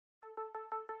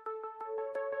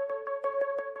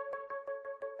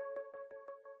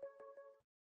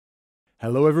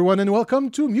Hello, everyone, and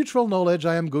welcome to Mutual Knowledge.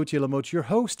 I am Gauthier Lamotte, your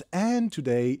host, and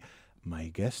today my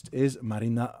guest is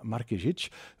Marina Markezic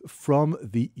from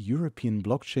the European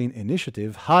Blockchain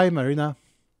Initiative. Hi, Marina.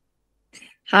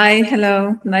 Hi,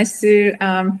 hello. Nice to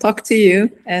talk to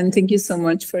you, and thank you so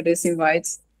much for this invite.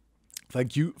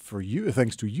 Thanks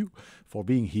to you for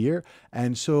being here.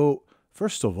 And so,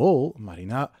 first of all,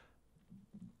 Marina,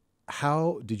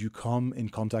 how did you come in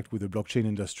contact with the blockchain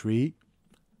industry?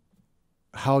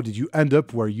 How did you end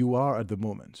up where you are at the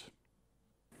moment?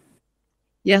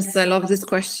 Yes, I love this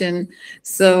question.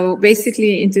 So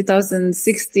basically, in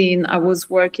 2016, I was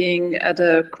working at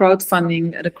a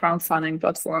crowdfunding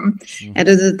platform. Mm-hmm. And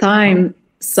at the time,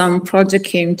 some project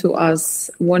came to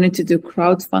us, wanted to do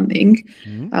crowdfunding,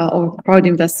 or crowd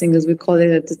investing, as we call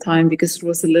it at the time, because it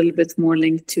was a little bit more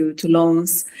linked to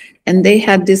loans. And they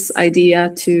had this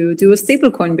idea to do a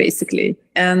stablecoin, basically.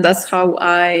 And that's how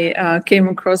I came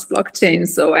across blockchain.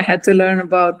 So I had to learn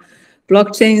about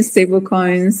blockchain,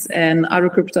 stablecoins, and other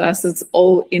crypto assets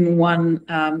all in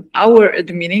 1 hour at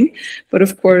the meeting. But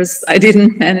of course, I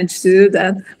didn't manage to do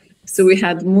that. So we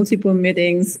had multiple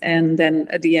meetings, and then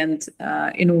at the end,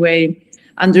 in a way,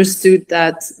 understood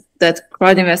that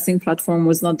crowd investing platform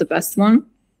was not the best one.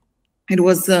 It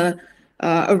was a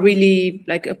really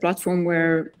like a platform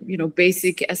where,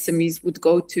 basic SMEs would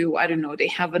go to, I don't know, they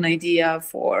have an idea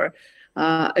for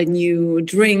a new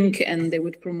drink and they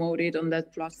would promote it on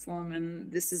that platform. And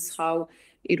this is how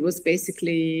it was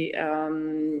basically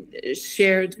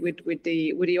shared with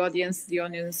the audience. The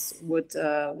audience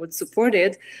would support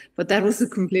it, but that was a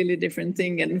completely different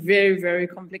thing and very, very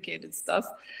complicated stuff.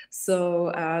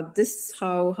 So this is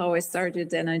how I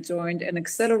started, and I joined an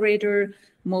accelerator,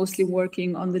 mostly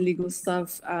working on the legal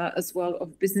stuff as well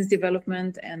of business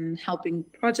development and helping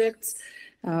projects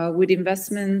with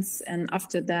investments. And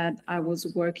after that, I was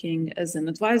working as an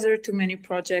advisor to many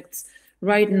projects.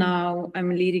 Right now,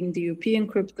 I'm leading the European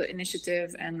Crypto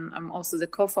Initiative, and I'm also the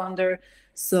co-founder.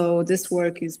 So this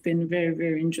work has been very,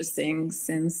 very interesting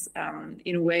since,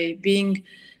 in a way, being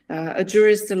a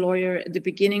jurist, a lawyer at the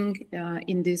beginning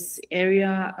in this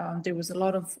area, there was a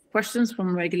lot of questions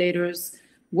from regulators.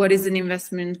 What is an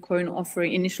investment coin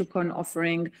offering, initial coin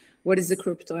offering? What is a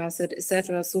crypto asset,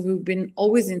 etc. So we've been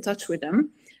always in touch with them.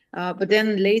 But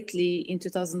then lately, in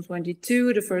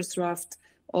 2022, the first draft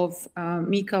of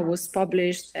MiCA was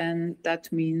published, and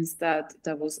that means that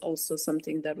was also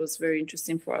something that was very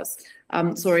interesting for us.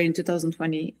 In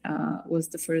 2020 was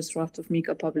the first draft of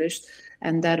MiCA published,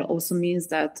 and that also means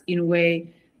that, in a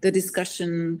way, the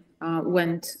discussion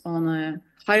went on a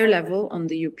higher level, on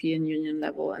the European Union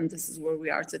level, and this is where we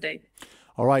are today.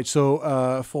 All right.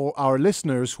 So for our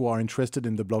listeners who are interested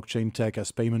in the blockchain tech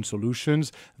as payment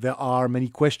solutions, there are many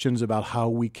questions about how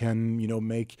we can,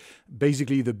 make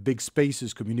basically the big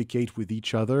spaces communicate with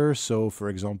each other. So, for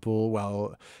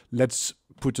example, let's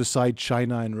put aside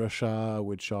China and Russia,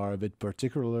 which are a bit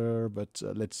particular, but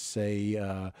let's say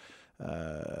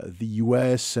the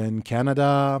US and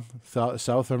Canada,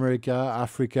 South America,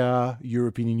 Africa,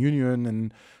 European Union,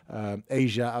 and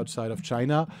Asia outside of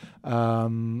China.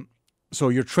 So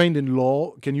you're trained in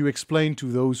law. Can you explain to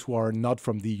those who are not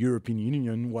from the European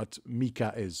Union what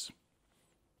MiCA is?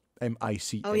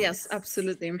 MiCA. Oh, yes,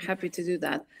 absolutely. I'm happy to do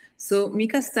that. So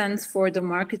MiCA stands for the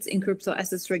Markets in Crypto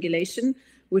Assets Regulation,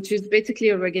 which is basically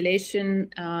a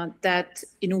regulation that,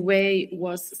 in a way,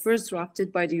 was first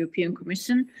drafted by the European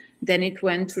Commission. Then it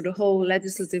went through the whole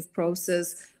legislative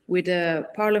process with the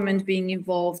Parliament being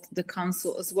involved, the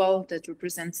Council as well, that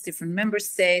represents different member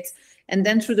states. And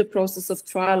then through the process of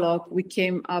trialogue, we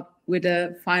came up with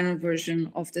a final version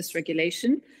of this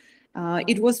regulation.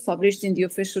 It was published in the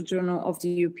official journal of the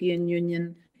European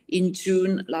Union in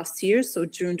June last year, so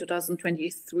June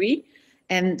 2023.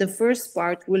 And the first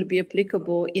part will be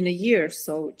applicable in a year.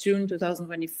 So June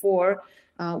 2024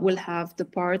 will have the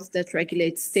part that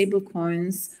regulates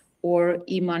stablecoins or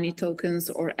e-money tokens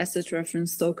or asset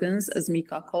reference tokens, as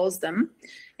MiCA calls them.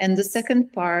 And the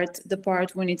second part, the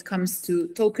part when it comes to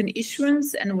token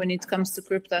issuance and when it comes to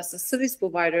crypto asset service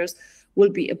providers,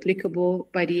 will be applicable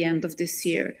by the end of this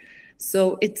year.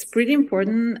 So it's pretty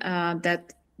important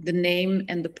that the name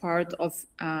and the part of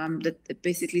that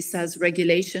basically says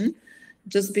regulation,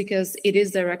 just because it is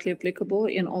directly applicable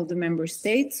in all the member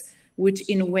states, which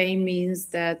in a way means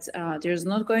that there's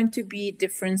not going to be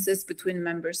differences between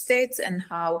member states and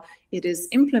how it is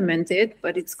implemented,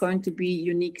 but it's going to be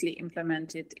uniquely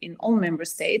implemented in all member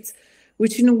states,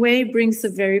 which in a way brings a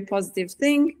very positive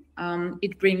thing.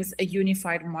 It brings a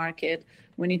unified market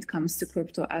when it comes to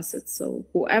crypto assets. So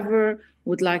whoever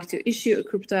would like to issue a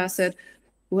crypto asset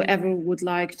whoever would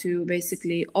like to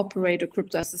basically operate a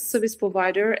crypto as a service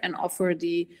provider and offer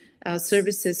the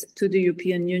services to the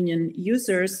European Union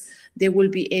users, they will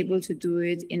be able to do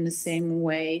it in the same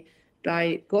way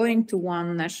by going to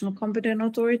one national competent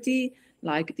authority,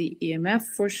 like the EMF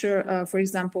for sure, for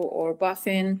example, or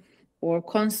BaFin or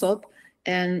Consop,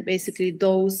 and basically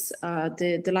those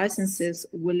the licenses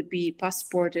will be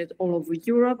passported all over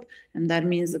Europe, and that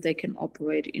means that they can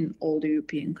operate in all the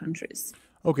European countries.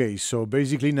 Okay, so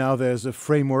basically now there's a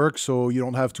framework, so you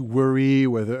don't have to worry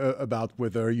about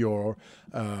whether your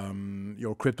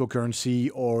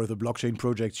cryptocurrency or the blockchain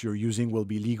projects you're using will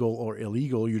be legal or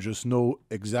illegal. You just know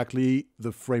exactly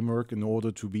the framework in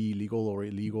order to be legal or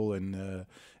illegal in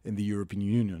the European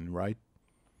Union, right?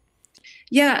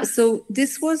 Yeah, so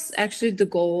this was actually the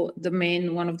goal,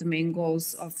 one of the main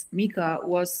goals of MiCA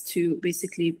was to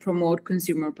basically promote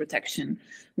consumer protection,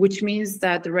 which means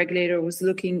that the regulator was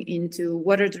looking into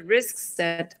what are the risks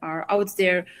that are out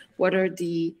there, what are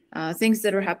the things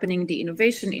that are happening, the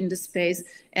innovation in the space,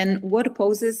 and what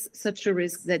poses such a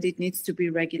risk that it needs to be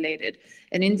regulated.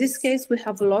 And in this case, we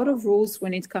have a lot of rules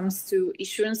when it comes to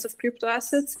issuance of crypto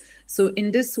assets. So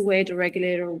in this way, the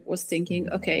regulator was thinking,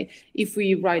 okay, if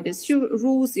we write these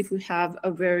rules, if we have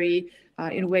a very,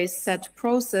 in a way, set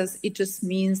process, it just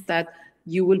means that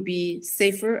you will be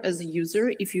safer as a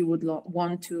user if you would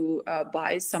want to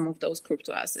buy some of those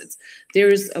crypto assets. There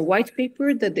is a white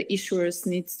paper that the issuers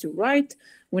needs to write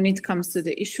when it comes to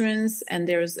the issuance, and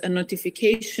there's a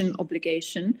notification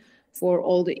obligation for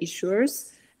all the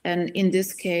issuers. And in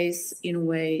this case, in a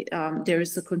way, there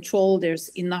is a control, there's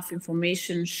enough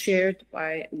information shared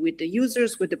with the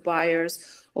users, with the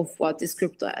buyers of what this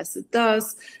crypto asset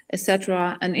does,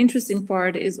 etc. An interesting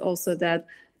part is also that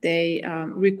they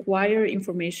require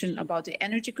information about the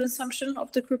energy consumption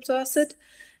of the crypto asset.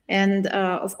 And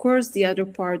of course, the other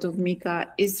part of MiCA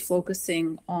is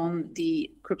focusing on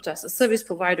the crypto asset service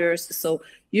providers. So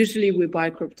usually we buy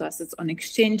crypto assets on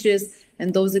exchanges,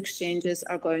 and those exchanges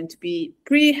are going to be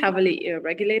pretty heavily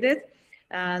regulated.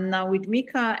 Now with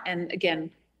MiCA, and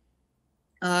again,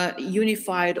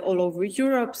 unified all over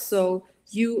Europe. So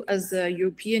you as a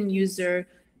European user,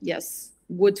 yes,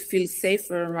 would feel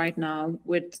safer right now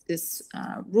with these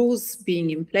rules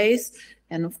being in place,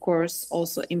 and of course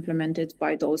also implemented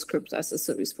by those crypto as a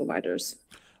service providers.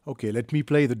 Okay, let me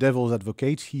play the devil's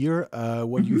advocate here.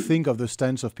 What do you think of the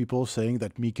stance of people saying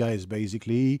that MiCA is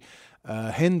basically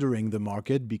hindering the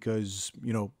market because,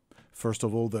 you know, first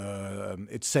of all,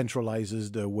 it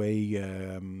centralizes the way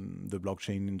the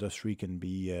blockchain industry can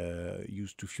be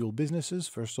used to fuel businesses,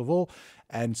 first of all,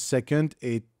 and second,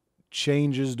 it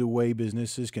changes the way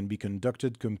businesses can be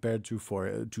conducted compared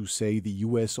to say the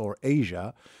US or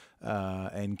Asia,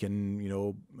 and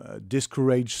can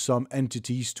discourage some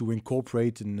entities to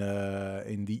incorporate in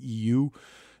the EU,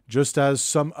 just as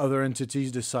some other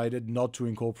entities decided not to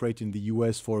incorporate in the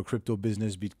US for a crypto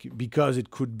business because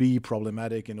it could be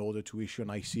problematic in order to issue an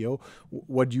ICO.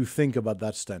 What do you think about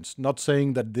that stance? Not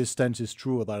saying that this stance is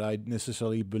true or that I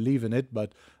necessarily believe in it,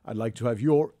 but I'd like to have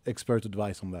your expert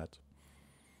advice on that.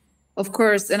 Of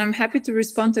course, and I'm happy to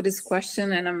respond to this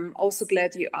question, and I'm also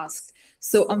glad you asked.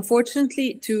 So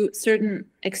unfortunately, to a certain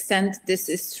extent, this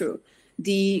is true.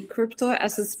 The crypto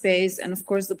asset space and of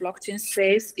course the blockchain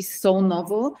space is so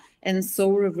novel and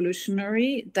so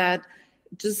revolutionary that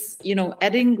just,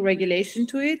 adding regulation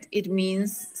to it, it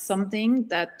means something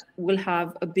that will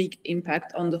have a big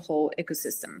impact on the whole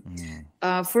ecosystem.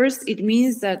 First, it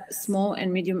means that small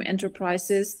and medium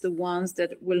enterprises, the ones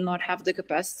that will not have the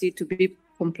capacity to be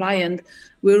compliant,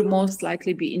 will most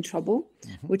likely be in trouble,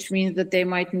 which means that they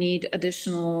might need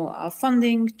additional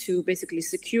funding to basically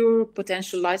secure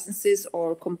potential licenses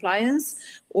or compliance,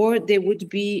 or they would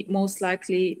be most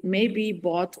likely maybe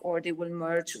bought or they will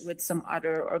merge with some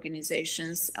other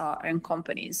organizations and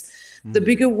companies. The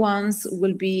bigger ones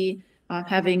will be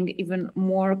having even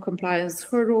more compliance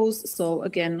hurdles. So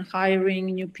again, hiring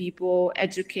new people,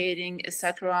 educating,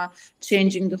 etc.,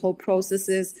 changing the whole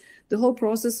processes. The whole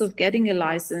process of getting a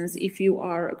license, if you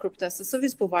are a crypto as a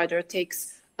service provider,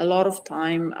 takes a lot of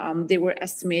time. They were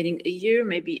estimating a year,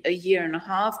 maybe a year and a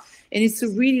half, and it's a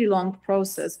really long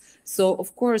process. So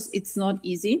of course, it's not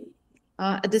easy.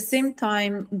 At the same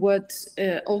time, what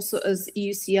also as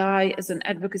EUCI, as an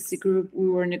advocacy group, we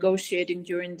were negotiating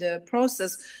during the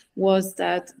process was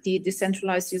that the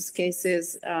decentralized use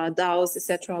cases, DAOs,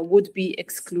 etc., would be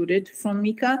excluded from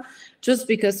MiCA, just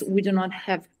because we do not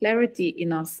have clarity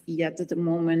enough yet at the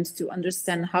moment to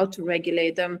understand how to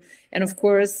regulate them. And of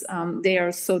course, they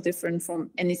are so different from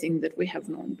anything that we have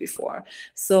known before.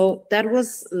 So that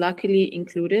was luckily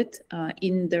included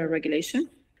in the regulation.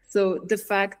 So the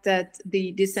fact that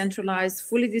the decentralized,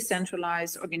 fully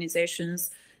decentralized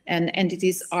organizations and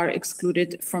entities are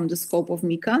excluded from the scope of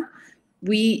MiCA.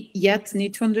 We yet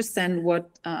need to understand what,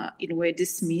 in a way,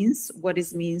 this means, what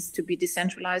it means to be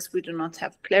decentralized. We do not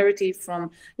have clarity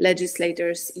from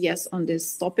legislators, yes, on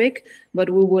this topic, but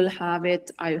we will have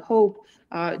it, I hope,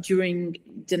 during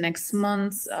the next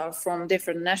months from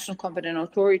different national competent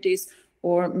authorities,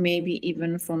 or maybe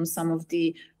even from some of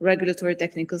the regulatory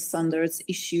technical standards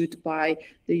issued by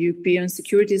the European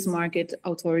Securities Market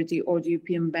Authority or the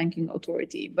European Banking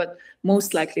Authority. But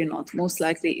most likely not. Most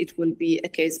likely it will be a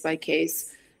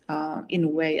case-by-case, in a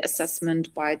way,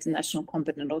 assessment by the national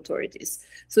competent authorities.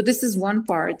 So this is one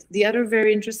part. The other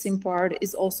very interesting part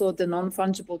is also the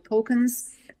non-fungible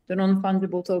tokens. The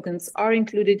non-fungible tokens are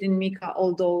included in MiCA,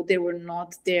 although they were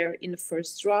not there in the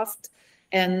first draft.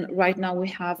 And right now we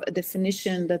have a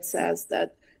definition that says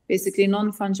that basically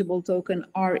non-fungible tokens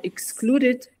are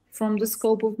excluded from the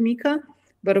scope of MiCA,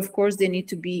 but of course they need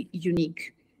to be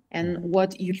unique. And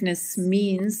what uniqueness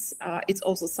means, it's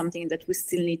also something that we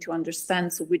still need to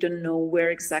understand. So we don't know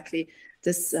where exactly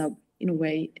this, in a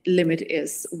way, limit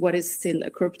is. What is still a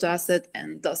crypto asset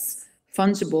and thus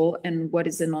fungible, and what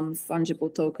is a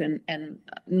non-fungible token and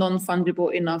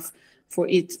non-fungible enough for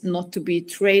it not to be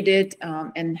traded,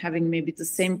 and having maybe the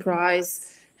same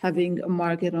price, having a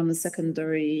market on a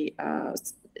secondary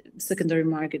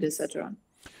market, etc.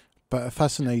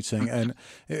 Fascinating. And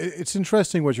it's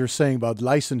interesting what you're saying about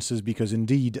licenses, because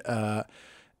indeed,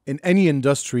 in any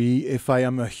industry, if I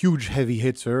am a huge heavy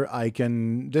hitter, I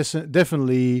can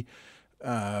definitely,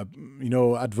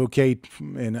 advocate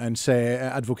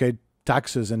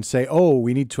taxes and say, oh,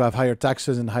 we need to have higher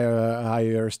taxes and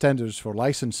higher standards for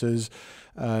licenses,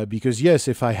 because yes,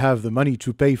 if I have the money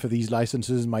to pay for these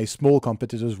licenses, my small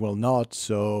competitors will not.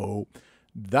 So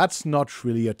that's not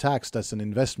really a tax, that's an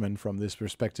investment from this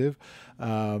perspective.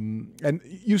 And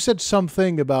you said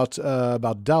something about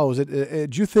DAOs.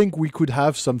 Do you think we could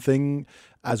have something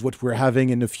as what we're having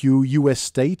in a few US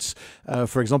states?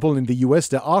 For example, in the US,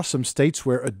 there are some states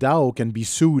where a DAO can be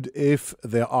sued if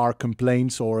there are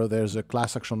complaints or there's a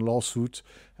class action lawsuit.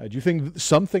 Do you think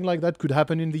something like that could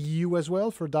happen in the EU as well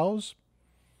for DAOs?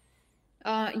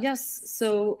 Yes,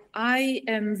 so I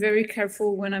am very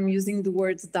careful when I'm using the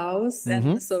words DAOs,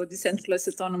 and so decentralized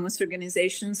autonomous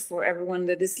organizations, for everyone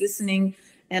that is listening.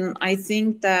 And I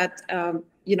think that,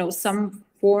 some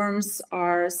forms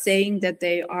are saying that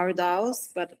they are DAOs,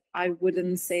 but I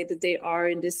wouldn't say that they are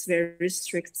in this very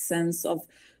strict sense of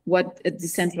what a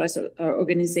decentralized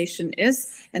organization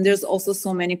is. And there's also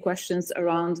so many questions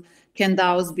around, can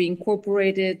DAOs be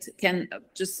incorporated? Can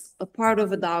just a part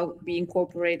of a DAO be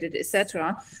incorporated,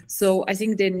 etc.? So I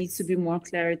think there needs to be more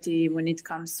clarity when it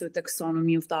comes to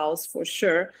taxonomy of DAOs, for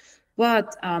sure.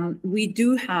 But we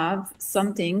do have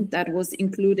something that was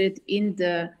included in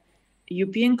the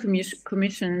European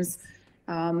Commission's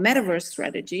metaverse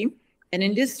strategy. And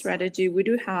in this strategy, we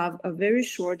do have a very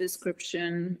short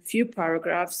description, few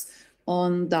paragraphs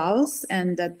on DAOs,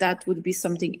 and that would be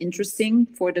something interesting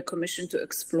for the Commission to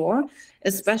explore,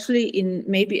 especially in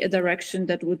maybe a direction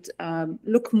that would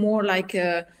look more like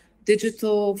a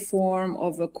digital form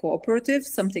of a cooperative,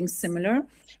 something similar.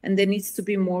 And there needs to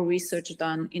be more research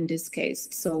done in this case.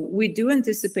 So we do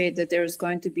anticipate that there is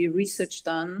going to be research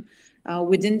done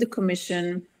within the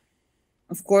Commission,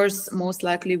 of course, most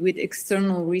likely with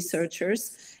external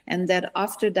researchers, and that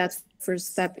after that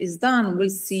first step is done,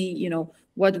 we'll see,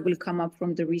 what will come up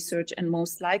from the research, and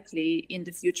most likely in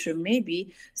the future,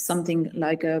 maybe something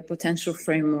like a potential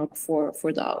framework for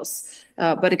DAOs.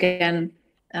 But again,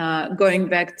 going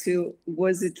back to,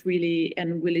 was it really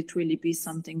and will it really be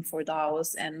something for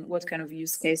DAOs, and what kind of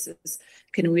use cases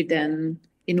can we then,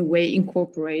 in a way,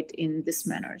 incorporate in these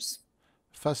manners?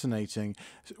 Fascinating.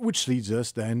 Which leads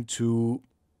us then to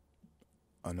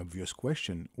an obvious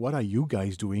question. What are you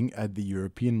guys doing at the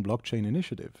European Blockchain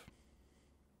Initiative?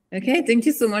 Okay, thank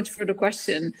you so much for the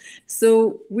question.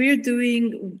 So we're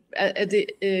doing at the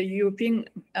European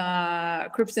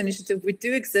Crypto Initiative, we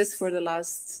do exist for the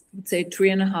last, let's say,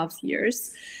 3.5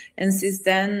 years. And since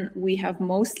then, we have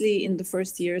mostly in the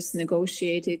first years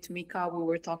negotiated MiCA. We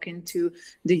were talking to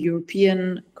the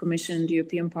European Commission, the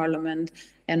European Parliament,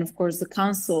 and of course the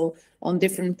Council on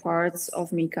different parts of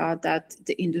MiCA that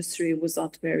the industry was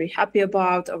not very happy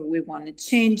about, or we wanted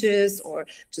changes or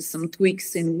just some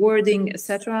tweaks in wording,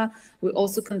 etc. We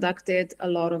also conducted a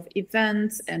lot of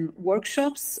events and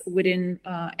workshops within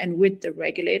and with the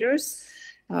regulators.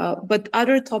 But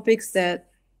other topics that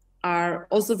are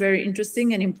also very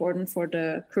interesting and important for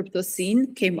the crypto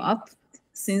scene came up.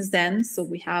 since then. So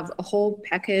we have a whole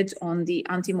package on the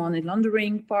anti-money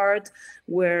laundering part,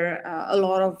 where a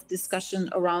lot of discussion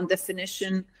around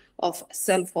definition of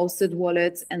self-hosted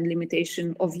wallets and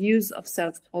limitation of use of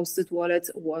self-hosted wallets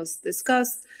was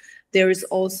discussed. There is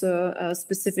also a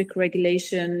specific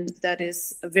regulation that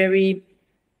is very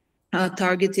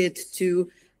targeted to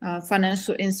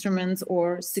financial instruments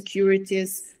or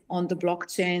securities on the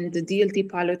blockchain, the DLT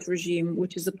pilot regime,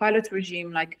 which is a pilot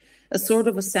regime like a sort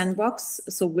of a sandbox.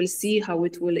 So we'll see how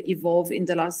it will evolve in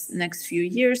the next few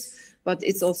years. But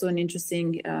it's also an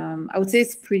interesting, I would say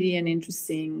it's pretty an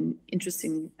interesting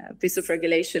piece of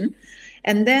regulation.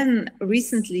 And then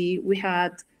recently we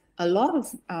had a lot of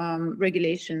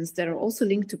regulations that are also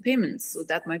linked to payments. So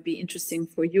that might be interesting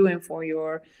for you and for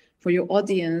your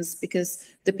audience, because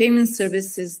the Payment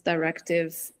Services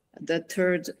Directive, the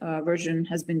third version,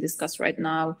 has been discussed right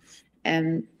now,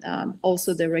 and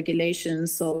also the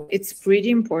regulations. So it's pretty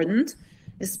important,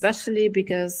 especially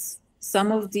because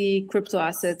some of the crypto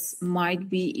assets might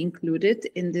be included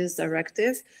in this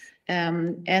directive.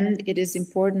 And it is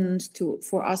important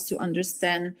for us to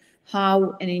understand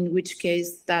how and in which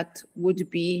case that would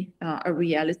be a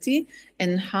reality,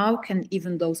 and how can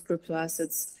even those crypto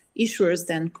assets issuers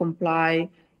then comply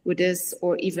with this,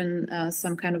 or even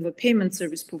some kind of a payment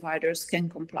service providers can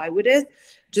comply with it,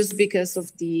 just because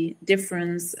of the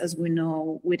difference, as we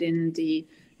know, within the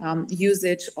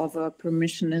usage of a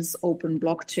permissionless open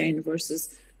blockchain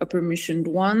versus a permissioned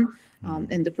one.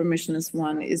 And the permissionless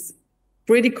one is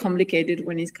pretty complicated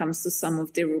when it comes to some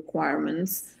of the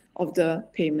requirements of the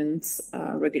payments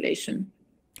regulation.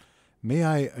 May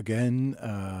I again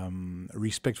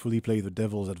respectfully play the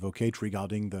devil's advocate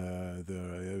regarding the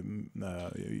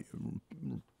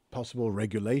possible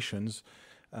regulations?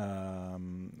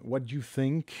 What do you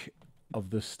think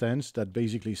of the stance that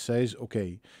basically says,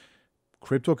 okay,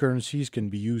 cryptocurrencies can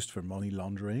be used for money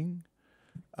laundering,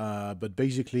 but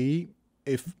basically,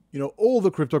 if all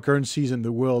the cryptocurrencies in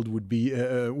the world would be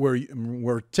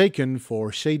were taken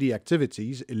for shady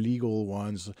activities, illegal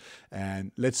ones,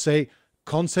 and let's say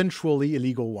consensually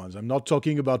illegal ones. I'm not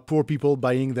talking about poor people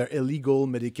buying their illegal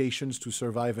medications to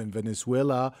survive in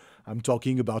Venezuela. I'm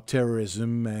talking about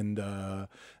terrorism and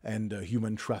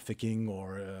human trafficking,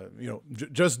 or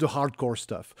just the hardcore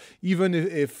stuff. Even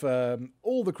if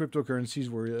all the cryptocurrencies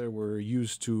were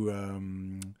used to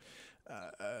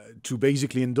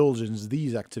basically indulge in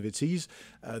these activities,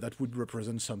 that would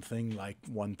represent something like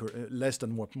less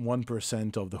than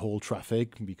 1% of the whole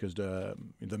traffic, because the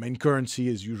main currency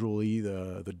is usually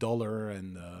the dollar,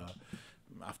 and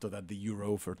after that the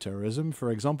euro for terrorism,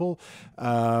 for example.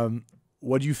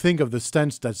 What do you think of the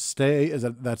stance that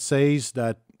says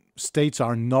that states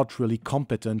are not really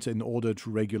competent in order to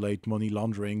regulate money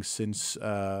laundering, since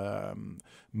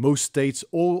most states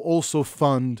also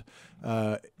fund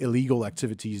illegal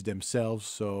activities themselves?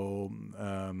 So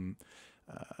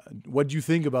what do you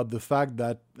think about the fact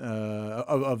that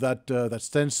that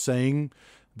stance saying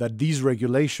that these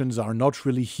regulations are not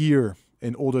really here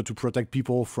in order to protect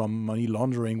people from money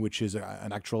laundering, which is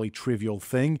an actually trivial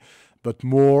thing, but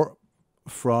more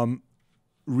from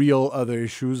real other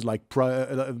issues, like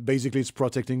basically it's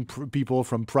protecting people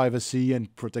from privacy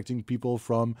and protecting people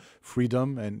from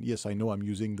freedom? And yes, I know I'm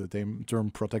using the term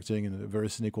protecting in a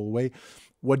very cynical way.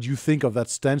 What do you think of that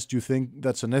stance? Do you think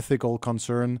that's an ethical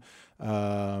concern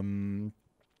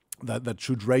that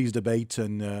should raise debate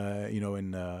and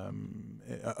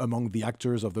among the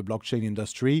actors of the blockchain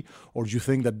industry? Or do you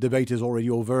think that debate is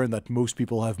already over and that most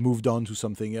people have moved on to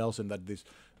something else, and that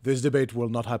this debate will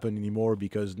not happen anymore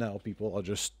because now people are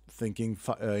just thinking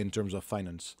in terms of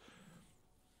finance?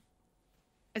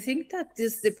 I think that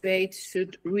this debate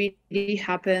should really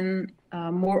happen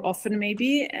more often,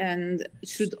 maybe, and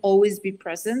should always be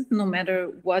present, no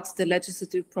matter what the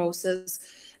legislative process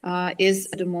is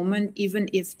at the moment, even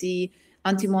if the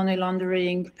anti-money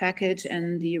laundering package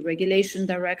and the regulation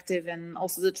directive and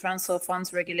also the transfer of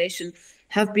funds regulation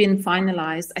have been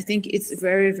finalized. I think it's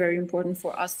very, very important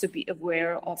for us to be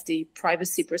aware of the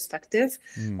privacy perspective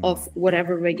of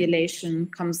whatever regulation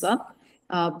comes up.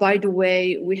 By the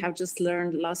way, we have just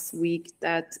learned last week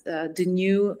that the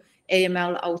new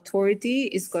AML authority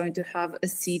is going to have a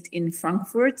seat in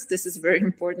Frankfurt. This is very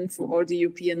important for all the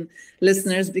European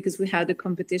listeners, because we had a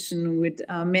competition with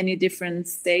many different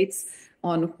states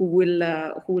on who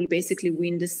will basically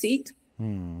win the seat.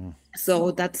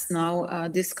 So that's now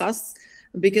discussed,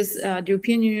 because the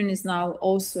European Union is now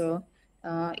also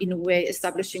in a way,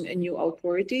 establishing a new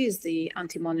authority, is the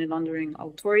Anti-Money Laundering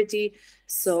Authority.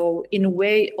 So in a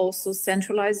way, also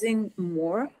centralizing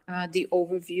more the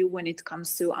overview when it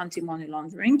comes to anti-money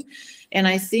laundering. And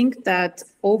I think that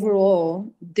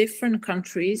overall, different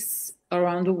countries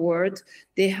around the world,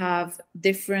 they have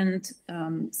different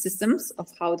systems of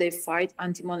how they fight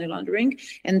anti-money laundering.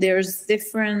 And there's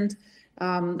different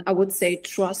I would say,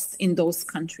 trust in those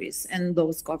countries and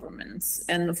those governments.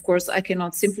 And of course, I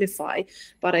cannot simplify,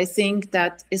 but I think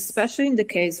that especially in the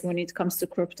case when it comes to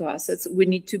crypto assets, we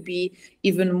need to be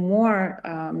even more,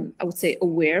 I would say,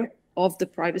 aware of the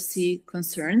privacy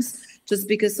concerns, just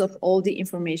because of all the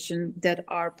information that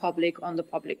are public on the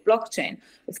public blockchain.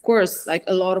 Of course, like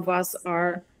a lot of us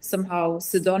are somehow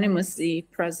pseudonymously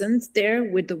present there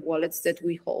with the wallets that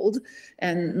we hold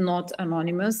and not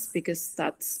anonymous, because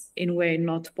that's in a way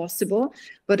not possible.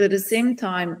 But at the same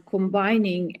time,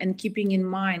 combining and keeping in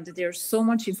mind that there's so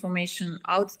much information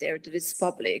out there that is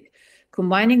public,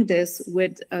 combining this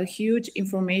with a huge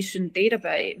information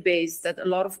database that a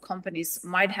lot of companies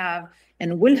might have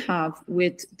and will have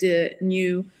with the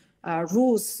new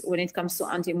rules when it comes to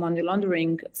anti-money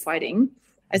laundering fighting,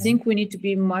 I think we need to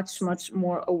be much, much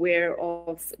more aware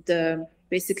of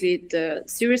basically the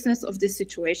seriousness of this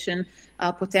situation,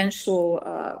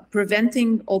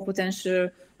 preventing all potential,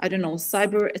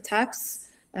 cyber attacks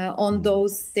on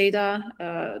those data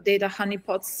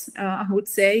honeypots, I would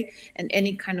say, and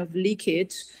any kind of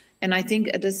leakage. And I think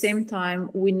at the same time,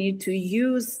 we need to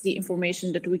use the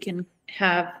information that we can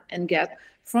have and get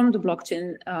from the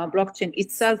blockchain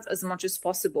itself as much as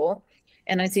possible.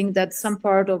 And I think that some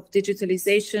part of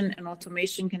digitalization and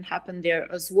automation can happen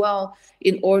there as well,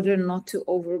 in order not to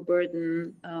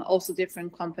overburden also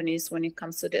different companies when it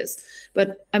comes to this.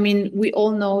 But I mean, we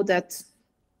all know that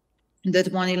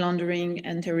money laundering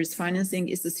and terrorist financing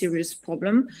is a serious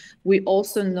problem. We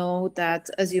also know that,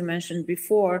 as you mentioned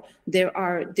before, there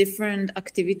are different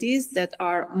activities that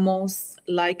are most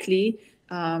likely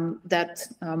that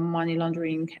money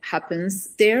laundering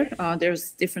happens there.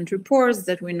 There's different reports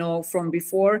that we know from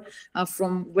before,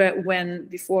 before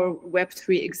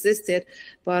Web3 existed.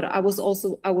 But I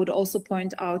would also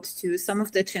point out to some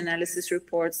of the Chainalysis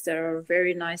reports that are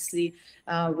very nicely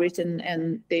written,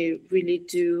 and they really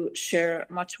do share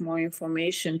much more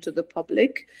information to the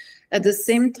public. At the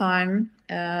same time,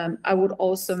 I would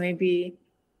also maybe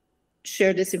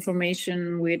share this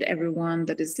information with everyone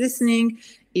that is listening.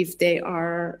 If they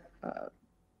are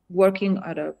working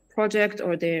at a project,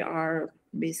 or they are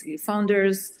basically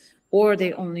founders, or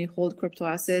they only hold crypto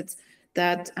assets,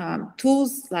 that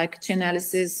tools like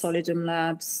Chainalysis, Solidum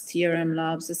Labs, TRM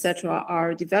Labs, etc.,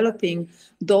 are developing,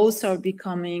 those are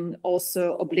becoming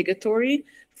also obligatory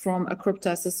from a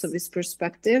crypto as a service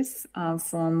perspective,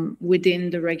 from within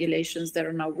the regulations that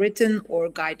are now written or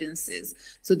guidances.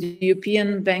 So the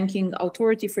European Banking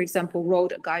Authority, for example,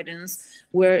 wrote a guidance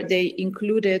where they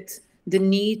included the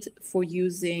need for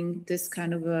using this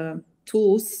kind of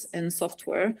tools and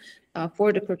software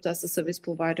for the crypto as a service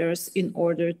providers in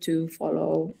order to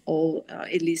follow all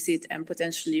illicit and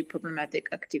potentially problematic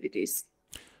activities.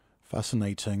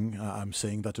 Fascinating. I'm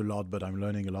saying that a lot, but I'm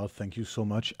learning a lot. Thank you so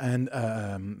much. And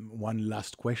one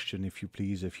last question, if you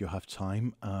please, if you have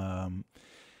time.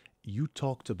 You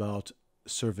talked about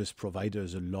service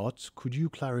providers a lot. Could you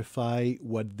clarify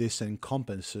what this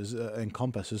encompasses?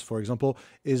 For example,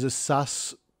 is a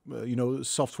SaaS,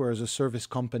 software as a service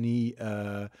company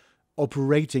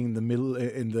operating in the middle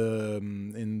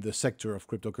in the sector of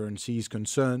cryptocurrencies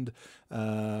concerned?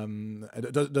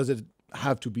 Does it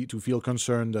have to feel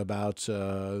concerned about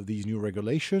these new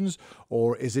regulations,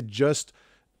 or is it just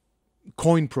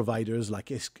coin providers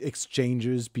like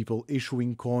exchanges, people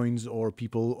issuing coins, or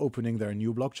people opening their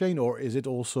new blockchain, or is it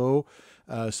also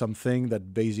something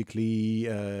that basically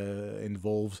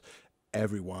involves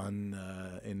everyone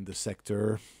in the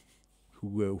sector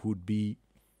who would be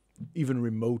even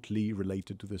remotely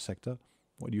related to the sector?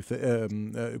 What do you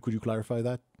think? Could you clarify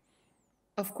that?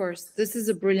 Of course, this is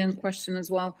a brilliant question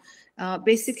as well.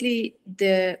 Basically,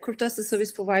 the crypto as a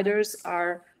service providers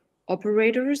are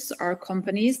operators, are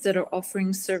companies that are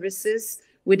offering services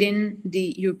within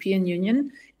the European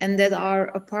Union, and that are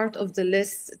a part of the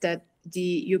list that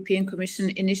the European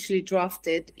Commission initially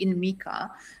drafted in MiCA.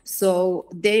 So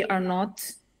they are not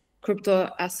crypto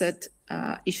asset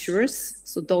issuers,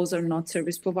 so those are not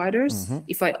service providers.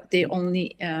 They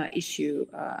only issue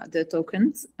the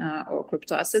tokens or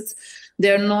crypto assets,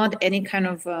 they're not any kind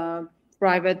of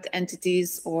private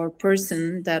entities or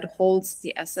person that holds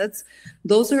the assets,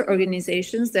 those are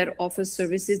organizations that offer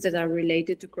services that are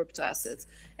related to crypto assets.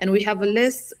 And we have a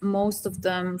list. Most of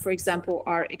them, for example,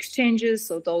 are exchanges.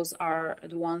 So those are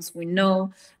the ones we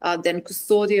know, then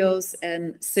custodials and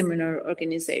similar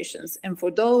organizations. And for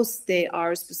those, they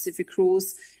are specific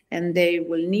rules, and they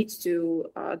will need to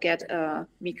get a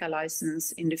MiCA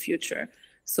license in the future.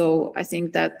 So I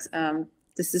think that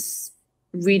this is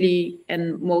really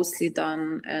and mostly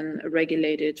done and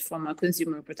regulated from a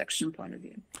consumer protection point of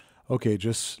view. Okay,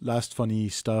 just last funny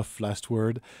stuff, last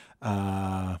word.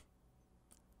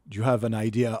 Do you have an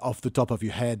idea off the top of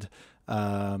your head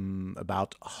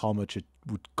about how much it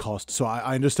would cost? So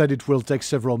I understand it will take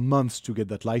several months to get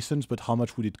that license, but how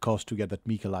much would it cost to get that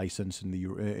MiCA license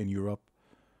in Europe?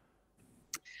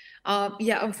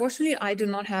 Yeah, unfortunately, I do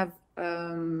not have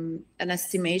an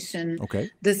estimation.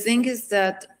 Okay. The thing is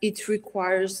that it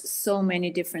requires so many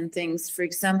different things. For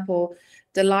example,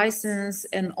 the license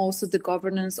and also the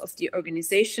governance of the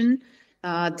organization,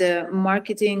 the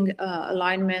marketing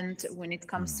alignment when it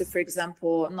comes to, for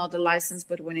example, not the license,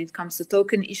 but when it comes to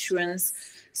token issuance.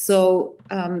 So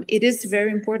it is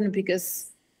very important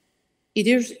because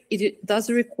it does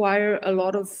require a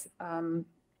lot of,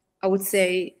 I would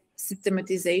say,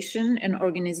 systematization and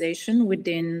organization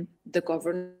within the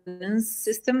governance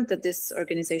system that this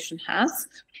organization has.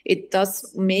 It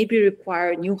does maybe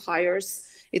require new hires.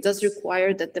 It does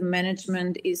require that the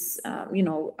management is,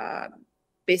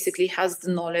 basically has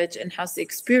the knowledge and has the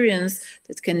experience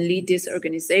that can lead this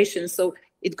organization. So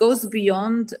it goes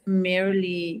beyond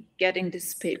merely getting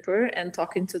this paper and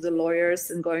talking to the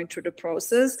lawyers and going through the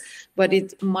process, but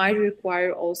it might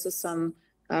require also some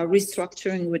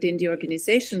restructuring within the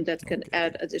organization that can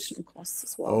add additional costs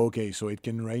as well. Okay, so it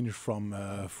can range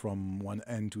from one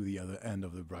end to the other end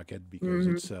of the bracket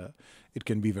because it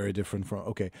can be very different from.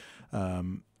 Okay,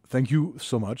 thank you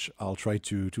so much. I'll try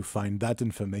to find that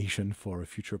information for a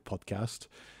future podcast.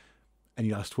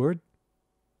 Any last word?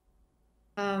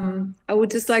 I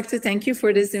would just like to thank you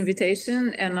for this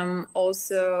invitation, and I'm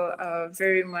also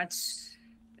very much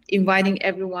inviting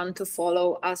everyone to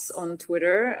follow us on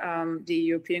Twitter, the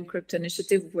European Crypto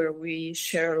Initiative, where we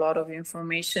share a lot of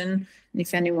information. And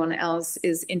if anyone else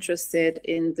is interested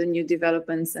in the new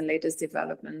developments and latest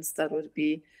developments, that would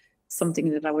be something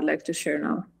that I would like to share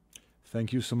now.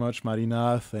 Thank you so much,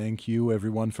 Marina. Thank you,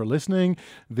 everyone, for listening.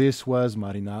 This was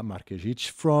Marina Markezic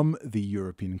from the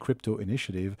European Crypto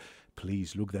Initiative.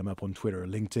 Please look them up on Twitter,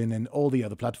 LinkedIn, and all the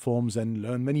other platforms and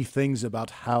learn many things about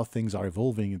how things are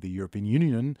evolving in the European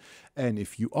Union. And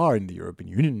if you are in the European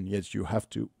Union, yes, you have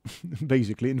to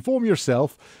basically inform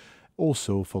yourself.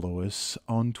 Also follow us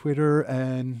on Twitter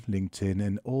and LinkedIn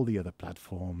and all the other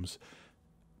platforms.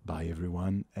 Bye,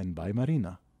 everyone, and bye,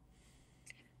 Marina.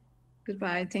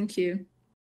 Goodbye. Thank you.